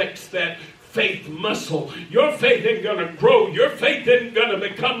you flex that faith muscle. Your faith ain't going to grow. Your faith isn't going to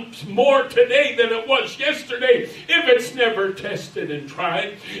become more today than it was yesterday if it's never tested and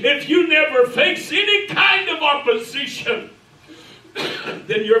tried. If you never face any kind of opposition,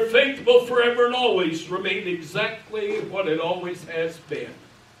 then your faith will forever and always remain exactly what it always has been.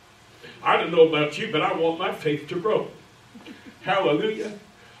 I don't know about you, but I want my faith to grow. Hallelujah.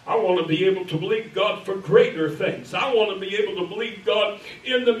 I want to be able to believe God for greater things. I want to be able to believe God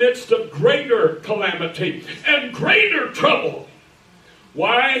in the midst of greater calamity and greater trouble.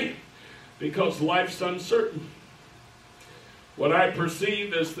 Why? Because life's uncertain. What I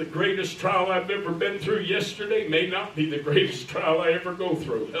perceive as the greatest trial I've ever been through yesterday may not be the greatest trial I ever go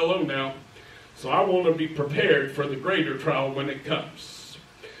through. Hello now. So I want to be prepared for the greater trial when it comes.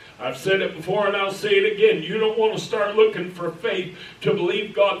 I've said it before and I'll say it again. You don't want to start looking for faith to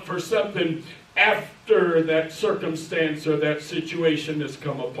believe God for something after that circumstance or that situation has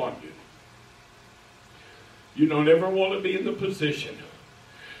come upon you. You don't ever want to be in the position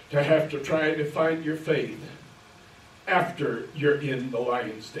to have to try to find your faith after you're in the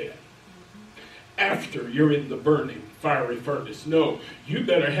lion's den. After you're in the burning, fiery furnace. No, you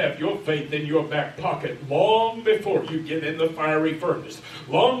better have your faith in your back pocket long before you get in the fiery furnace.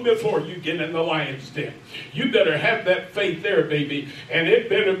 Long before you get in the lion's den. You better have that faith there, baby. And it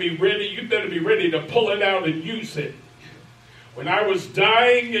better be ready. You better be ready to pull it out and use it. When I was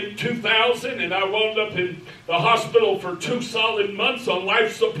dying in 2000 and I wound up in the hospital for 2 solid months on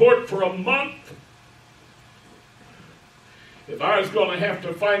life support for a month, if I was going to have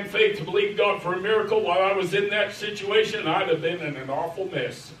to find faith to believe God for a miracle while I was in that situation, I'd have been in an awful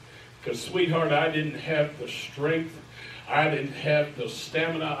mess. Because, sweetheart, I didn't have the strength. I didn't have the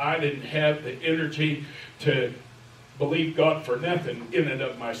stamina. I didn't have the energy to believe God for nothing in and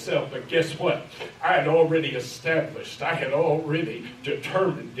of myself. But guess what? I had already established, I had already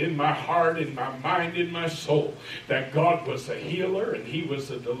determined in my heart, in my mind, in my soul, that God was a healer and He was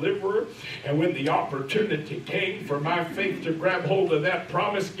a deliverer. And when the opportunity came for my faith to grab hold of that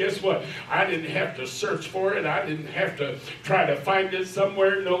promise, guess what? I didn't have to search for it. I didn't have to try to find it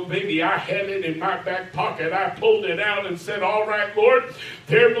somewhere. No, baby, I had it in my back pocket. I pulled it out and said, all right, Lord,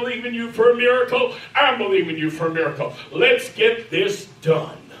 they're believing you for a miracle. I'm believing you for a miracle. Let's get this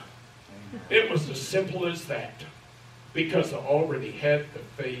done. It was as simple as that. Because I already had the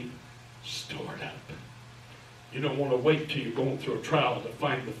faith stored up. You don't want to wait till you're going through a trial to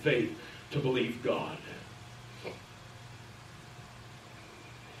find the faith to believe God.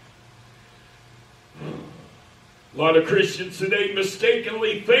 A lot of Christians today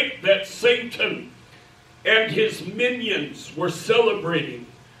mistakenly think that Satan and his minions were celebrating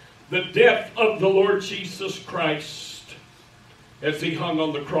the death of the Lord Jesus Christ as he hung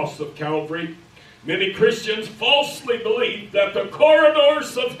on the cross of Calvary. Many Christians falsely believe that the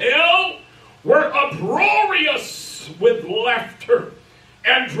corridors of hell were uproarious with laughter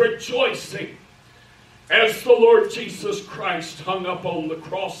and rejoicing as the Lord Jesus Christ hung up on the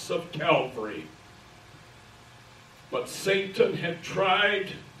cross of Calvary. But Satan had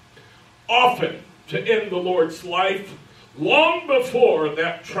tried often to end the Lord's life long before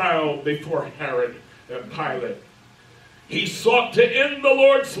that trial before Herod and Pilate. He sought to end the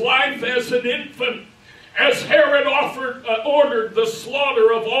Lord's life as an infant, as Herod ordered the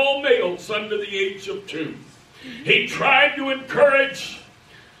slaughter of all males under the age of 2. He tried to encourage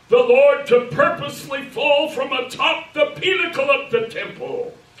the Lord to purposely fall from atop the pinnacle of the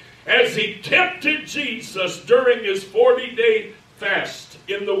temple as he tempted Jesus during his 40-day fast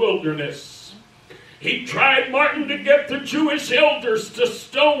in the wilderness. He tried, Martin, to get the Jewish elders to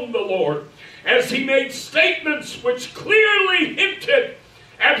stone the Lord as he made statements which clearly hinted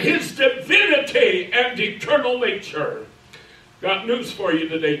at his divinity and eternal nature. Got news for you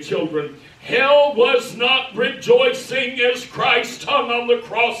today, children. Hell was not rejoicing as Christ hung on the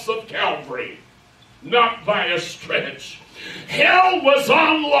cross of Calvary. Not by a stretch. Hell was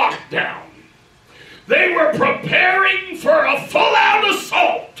on lockdown. They were preparing for a full-out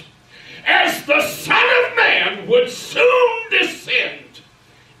assault as the Son of Man would soon descend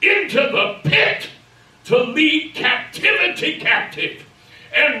into the pit to lead captivity captive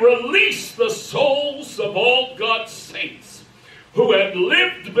and release the souls of all God's saints who had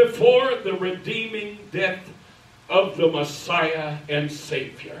lived before the redeeming death of the Messiah and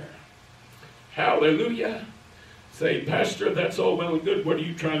Savior. Hallelujah. Say, Pastor, that's all well and good. What are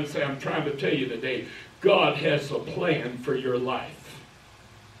you trying to say? I'm trying to tell you today, God has a plan for your life.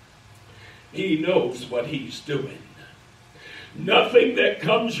 He knows what he's doing. Nothing that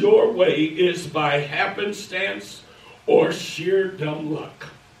comes your way is by happenstance or sheer dumb luck.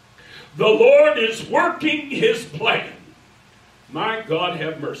 The Lord is working his plan. My God,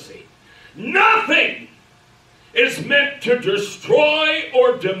 have mercy. Nothing is meant to destroy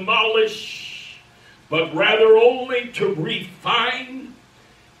or demolish, but rather only to refine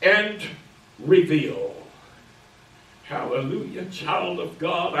and reveal. Hallelujah, child of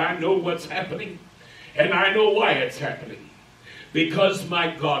God. I know what's happening, and I know why it's happening. Because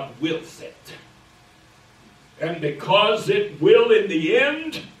my God wills it. And because it will, in the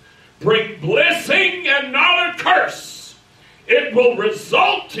end, bring blessing and not a curse. It will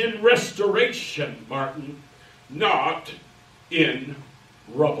result in restoration, Martin, not in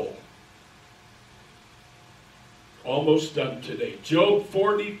rubble. Almost done today. Job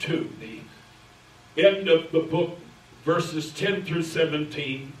 42, the end of the book, verses 10 through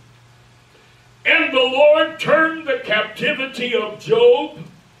 17. And the Lord turned the captivity of Job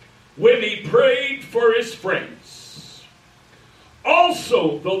when he prayed for his friends.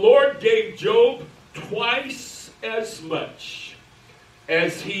 Also, the Lord gave Job twice as much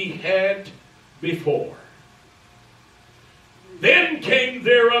as he had before. Then came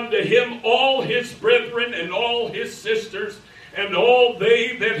there unto him all his brethren and all his sisters and all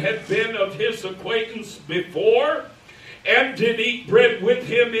they that had been of his acquaintance before, and did eat bread with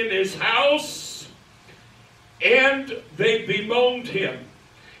him in his house. And they bemoaned him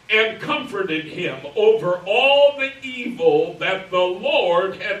and comforted him over all the evil that the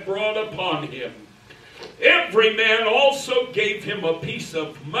Lord had brought upon him. Every man also gave him a piece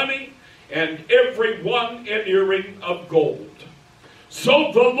of money, and every one an earring of gold.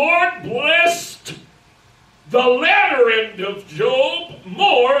 So the Lord blessed the latter end of Job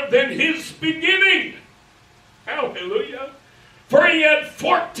more than his beginning. Hallelujah. For he had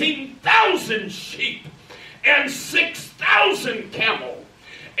 14,000 sheep, and 6,000 camel,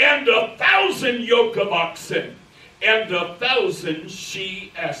 and 1,000 yoke of oxen, and 1,000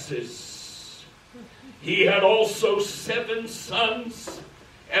 she-asses. He had also 7 sons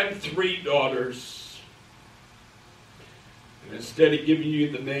and 3 daughters. And instead of giving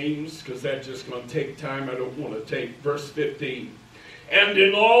you the names, because that's just going to take time, I don't want to take verse 15. And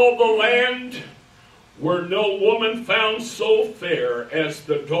in all the land were no woman found so fair as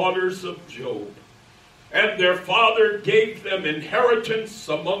the daughters of Job. And their father gave them inheritance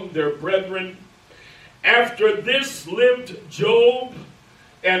among their brethren. After this lived Job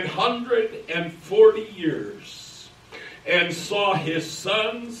 140 years, and saw his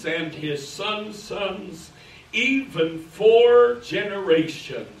sons and his sons' sons even 4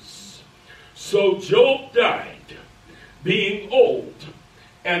 generations. So Job died, being old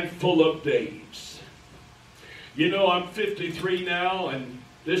and full of days. You know, I'm 53 now, and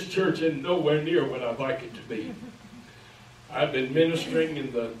this church isn't nowhere near what I'd like it to be. I've been ministering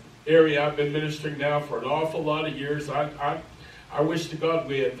in the area I've been ministering now for an awful lot of years. I wish to God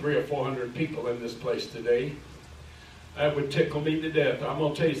we had 300 or 400 people in this place today. That would tickle me to death. I'm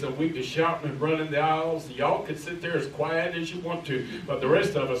going to tell you something. We'd be shouting and running the aisles. Y'all could sit there as quiet as you want to, but the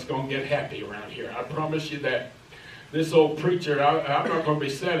rest of us are going to get happy around here. I promise you that. This old preacher, I'm not going to be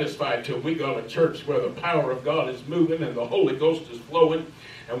satisfied till we go to church where the power of God is moving and the Holy Ghost is flowing,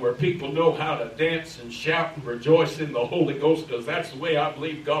 and where people know how to dance and shout and rejoice in the Holy Ghost, because that's the way I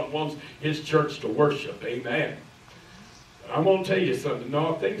believe God wants His church to worship. Amen. I'm going to tell you something.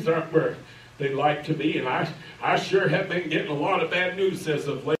 No, things aren't where they like to be, and I sure have been getting a lot of bad news as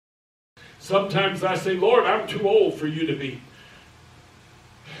of late. Sometimes I say, Lord, I'm too old for you to be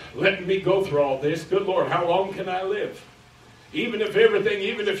letting me go through all this. Good Lord, how long can I live? Even if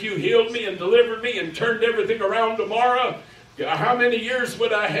you healed me and delivered me and turned everything around tomorrow, how many years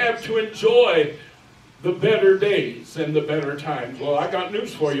would I have to enjoy the better days and the better times? Well, I got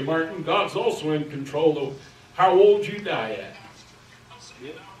news for you, Martin. God's also in control of how old you die at.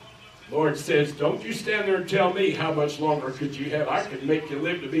 Lord says, don't you stand there and tell me how much longer could you have. I can make you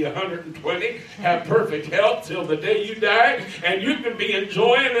live to be 120, have perfect health till the day you die, and you can be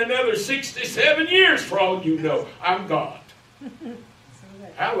enjoying another 67 years for all you know. I'm God.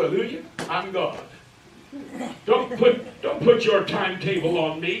 Hallelujah. I'm God. Don't put your timetable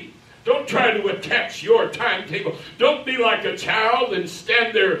on me. Don't try to attach your timetable. Don't be like a child and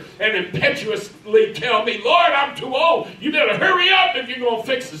stand there and impetuously tell me, Lord, I'm too old. You better hurry up if you're going to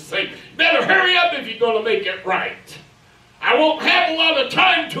fix this thing. You better hurry up if you're going to make it right. I won't have a lot of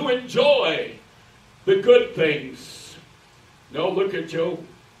time to enjoy the good things. No, look at Job.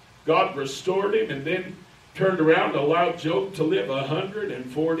 God restored him and then turned around and allowed Job to live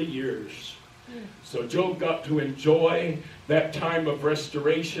 140 years. So Job got to enjoy that time of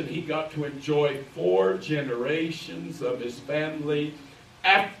restoration. He got to enjoy 4 generations of his family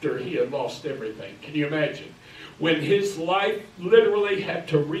after he had lost everything. Can you imagine? When his life literally had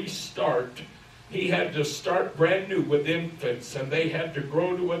to restart, he had to start brand new with infants, and they had to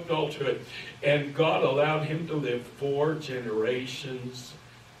grow to adulthood. And God allowed him to live 4 generations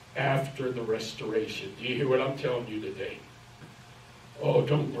after the restoration. Do you hear what I'm telling you today? Oh,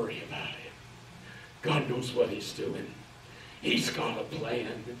 don't worry about it. God knows what He's doing. He's got a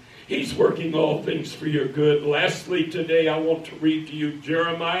plan. He's working all things for your good. Lastly, today I want to read to you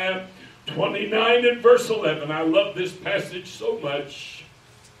Jeremiah 29 and verse 11. I love this passage so much.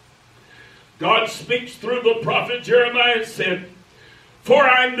 God speaks through the prophet Jeremiah and said, For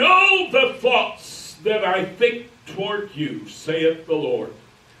I know the thoughts that I think toward you, saith the Lord.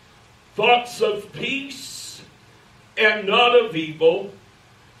 Thoughts of peace and not of evil,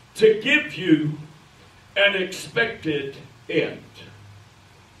 to give you an expected end.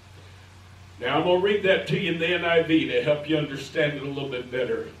 Now I'm going to read that to you in the NIV to help you understand it a little bit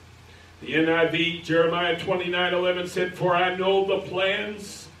better. The NIV, Jeremiah 29:11 said, For I know the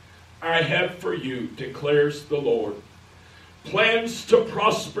plans I have for you, declares the Lord. Plans to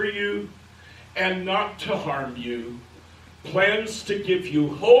prosper you and not to harm you. Plans to give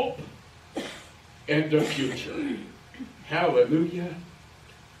you hope and a future. Hallelujah.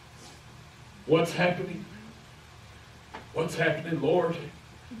 What's happening? What's happening, Lord?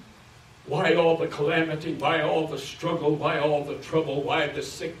 Why all the calamity? Why all the struggle? Why all the trouble? Why the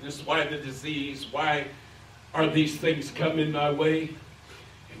sickness? Why the disease? Why are these things coming my way?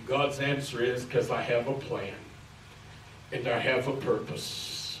 And God's answer is, because I have a plan. And I have a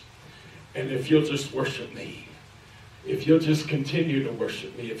purpose. And if you'll just worship me, if you'll just continue to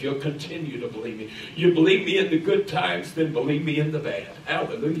worship me, if you'll continue to believe me, you believe me in the good times, then believe me in the bad.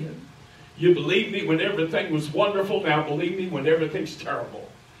 Hallelujah. You believe me when everything was wonderful, now believe me when everything's terrible.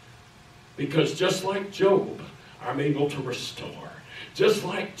 Because just like Job, I'm able to restore. Just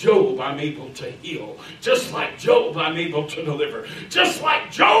like Job, I'm able to heal. Just like Job, I'm able to deliver. Just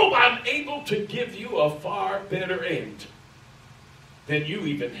like Job, I'm able to give you a far better end than you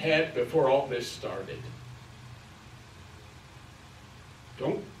even had before all this started.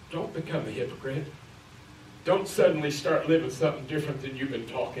 Don't become a hypocrite. Don't suddenly start living something different than you've been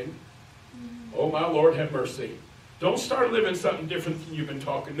talking. Oh, my Lord, have mercy. Don't start living something different than you've been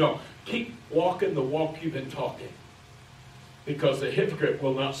talking. No, keep walking the walk you've been talking. Because a hypocrite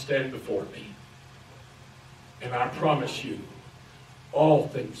will not stand before me. And I promise you, all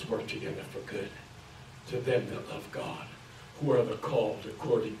things work together for good to them that love God, who are the called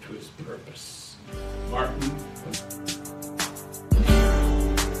according to his purpose. Martin.